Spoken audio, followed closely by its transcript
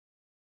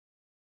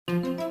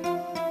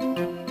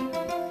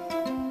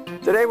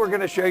Today we're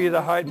going to show you the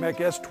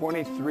Hyd-Mech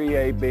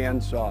S-23A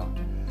bandsaw.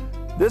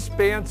 This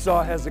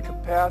bandsaw has a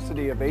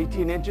capacity of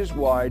 18 inches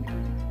wide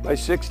by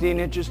 16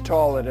 inches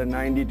tall at a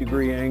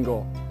 90-degree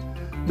angle.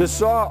 The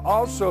saw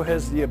also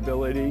has the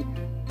ability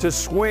to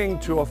swing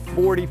to a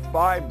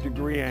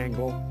 45-degree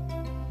angle.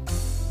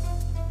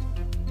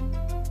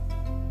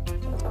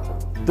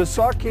 The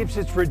saw keeps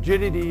its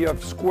rigidity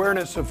of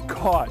squareness of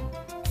cut,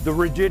 the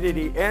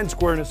rigidity and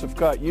squareness of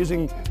cut,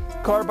 using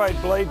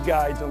carbide blade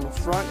guides on the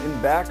front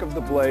and back of the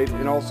blade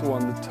and also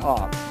on the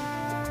top.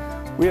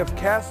 We have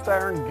cast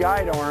iron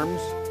guide arms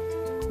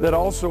that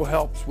also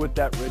helps with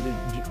that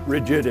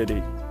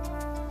rigidity.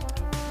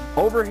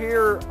 Over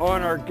here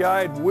on our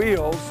guide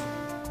wheels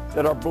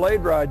that our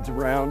blade rides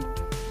around,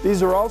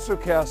 these are also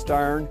cast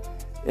iron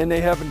and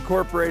they have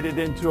incorporated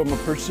into them a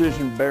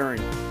precision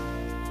bearing.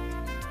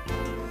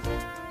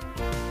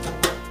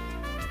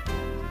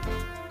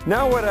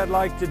 Now what I'd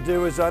like to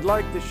do is I'd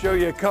like to show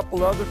you a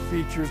couple other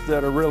features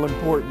that are real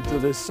important to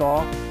this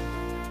saw.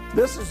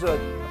 This is a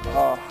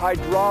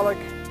hydraulic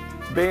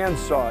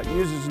bandsaw. It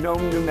uses no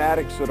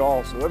pneumatics at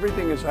all, so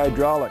everything is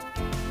hydraulic.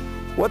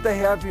 What they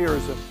have here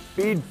is a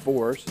feed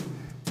force,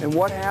 and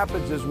what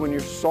happens is when you're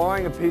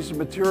sawing a piece of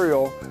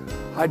material,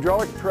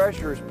 hydraulic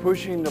pressure is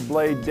pushing the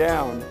blade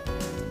down,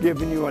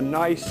 giving you a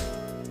nice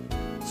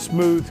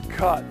smooth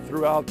cut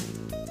throughout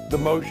the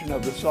motion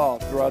of the saw,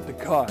 throughout the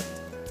cut.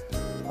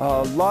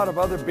 A lot of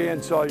other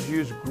bandsaws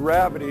use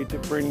gravity to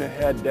bring the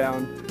head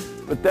down,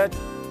 but that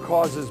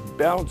causes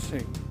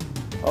bouncing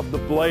of the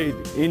blade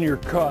in your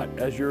cut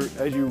as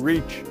you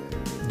reach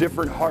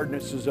different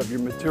hardnesses of your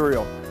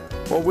material.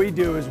 What we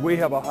do is we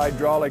have a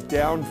hydraulic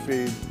down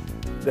feed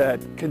that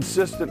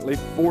consistently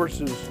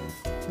forces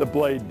the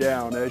blade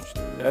down as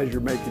you're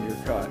making your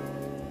cut.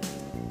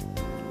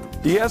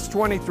 The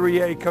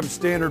S-23A comes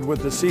standard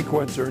with the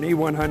sequencer, an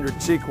E100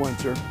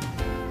 sequencer.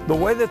 The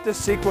way that this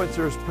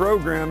sequencer is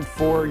programmed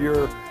for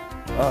your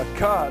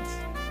cuts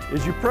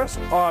is you press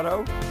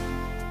auto,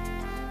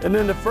 and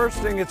then the first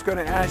thing it's going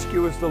to ask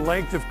you is the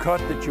length of cut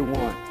that you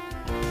want.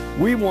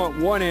 We want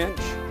 1 inch,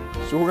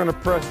 so we're going to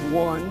press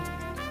 1,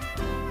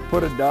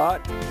 put a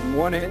dot, and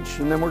 1 inch,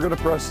 and then we're going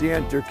to press the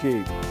enter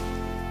key.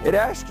 It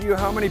asks you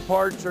how many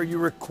parts are you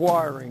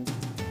requiring,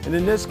 and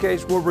in this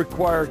case we'll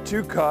require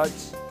 2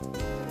 cuts,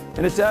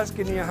 and it's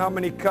asking you how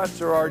many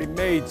cuts are already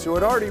made, so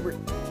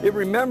it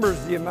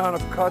remembers the amount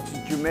of cuts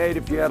that you made.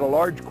 If you had a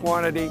large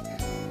quantity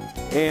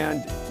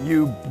and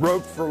you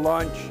broke for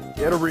lunch,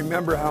 it'll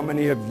remember how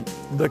many of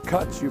the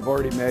cuts you've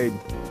already made.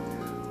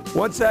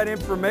 Once that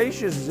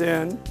information is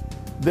in,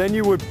 then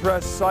you would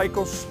press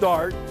cycle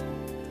start.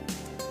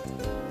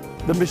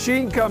 The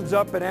machine comes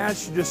up and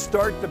asks you to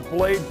start the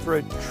blade for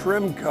a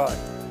trim cut.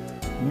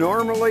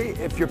 Normally,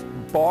 if your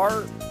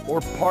bar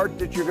or part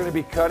that you're going to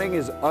be cutting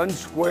is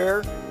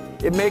unsquare,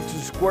 it makes a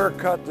square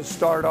cut to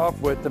start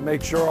off with to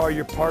make sure all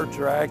your parts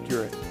are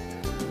accurate.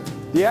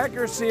 The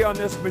accuracy on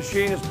this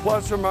machine is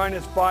plus or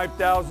minus 5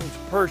 thousandths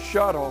per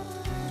shuttle,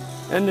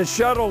 and the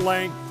shuttle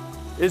length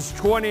is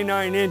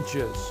 29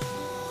 inches.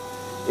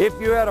 If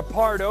you had a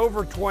part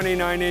over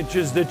 29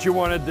 inches that you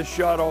wanted to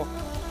shuttle,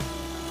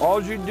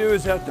 all you do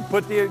is have to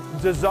put the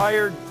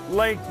desired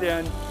length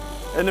in,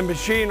 and the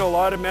machine will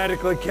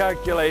automatically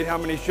calculate how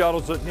many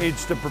shuttles it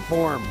needs to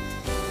perform.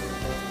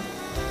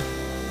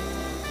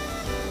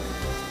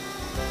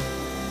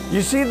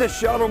 You see the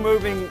shuttle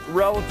moving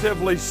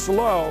relatively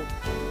slow.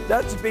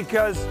 That's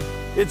because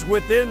it's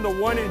within the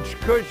 1 inch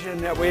cushion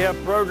that we have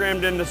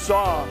programmed in the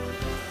saw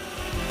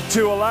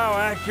to allow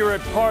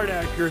accurate part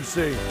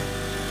accuracy.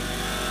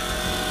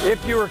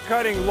 If you are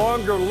cutting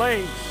longer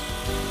lengths,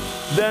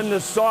 then the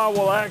saw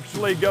will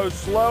actually go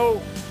slow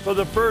for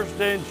the first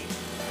inch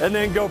and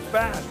then go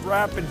fast,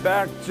 rapid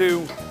back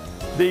to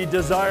the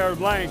desired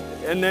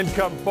length, and then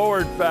come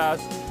forward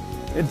fast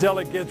until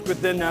it gets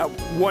within that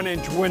 1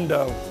 inch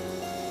window.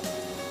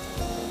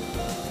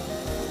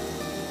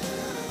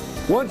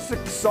 Once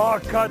the saw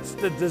cuts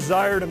the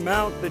desired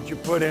amount that you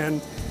put in,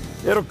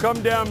 it'll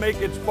come down, make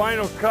its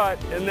final cut,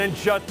 and then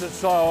shut the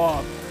saw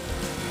off.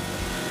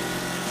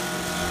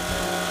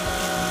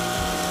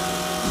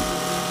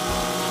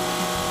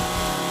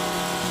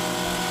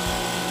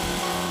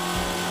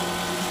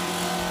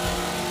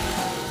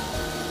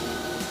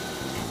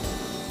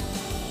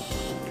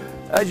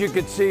 As you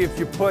can see, if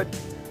you put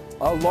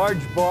a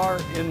large bar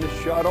in the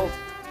shuttle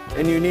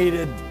and you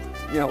needed,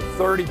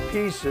 30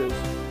 pieces,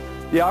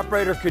 the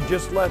operator could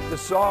just let the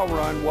saw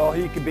run while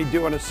he could be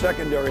doing a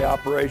secondary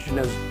operation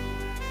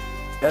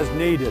as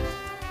needed.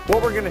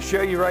 What we're going to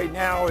show you right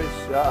now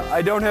is,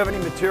 I don't have any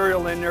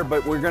material in there,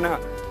 but we're going to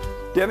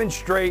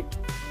demonstrate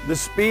the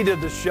speed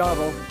of the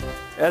shuttle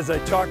as I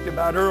talked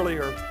about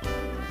earlier.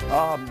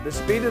 The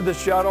speed of the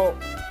shuttle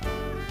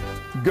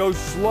goes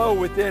slow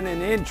within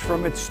 1 inch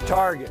from its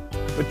target,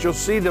 but you'll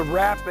see the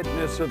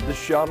rapidness of the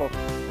shuttle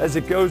as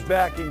it goes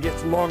back and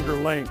gets longer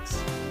lengths.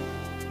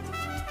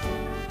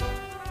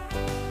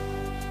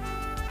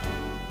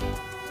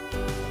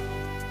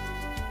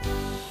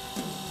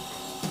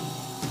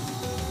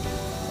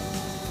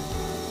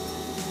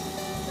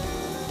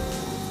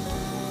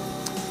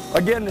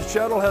 Again, the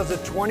shuttle has a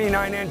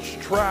 29-inch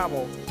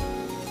travel.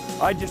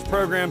 I just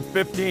programmed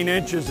 15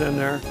 inches in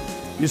there.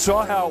 You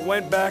saw how it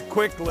went back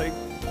quickly,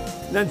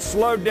 then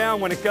slowed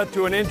down when it got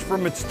to an inch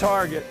from its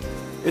target.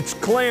 It's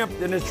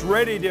clamped and it's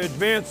ready to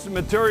advance the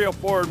material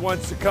forward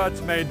once the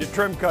cut's made, the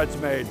trim cut's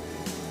made.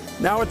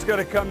 Now it's going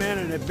to come in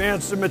and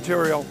advance the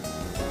material,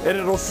 and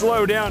it'll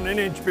slow down an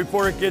inch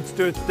before it gets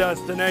to its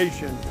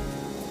destination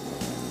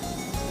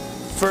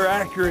for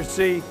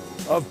accuracy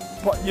of,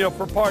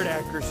 for part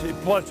accuracy,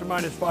 plus or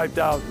minus 5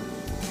 thousandths.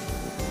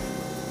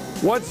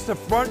 Once the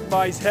front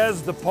vise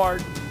has the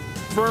part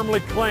firmly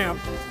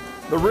clamped,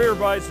 the rear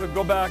vise will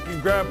go back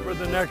and grab for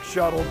the next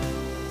shuttle.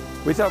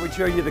 We thought we'd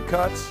show you the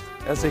cuts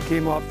as they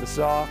came off the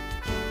saw.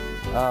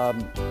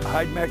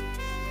 Hyd-Mech,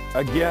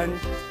 again,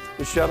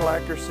 the shuttle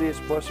accuracy is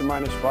plus or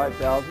minus 5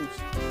 thousandths.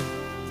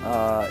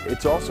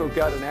 It's also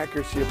got an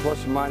accuracy of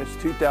plus or minus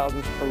 2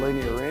 thousandths per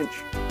linear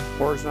inch,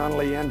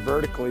 horizontally and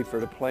vertically for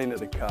the plane of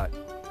the cut.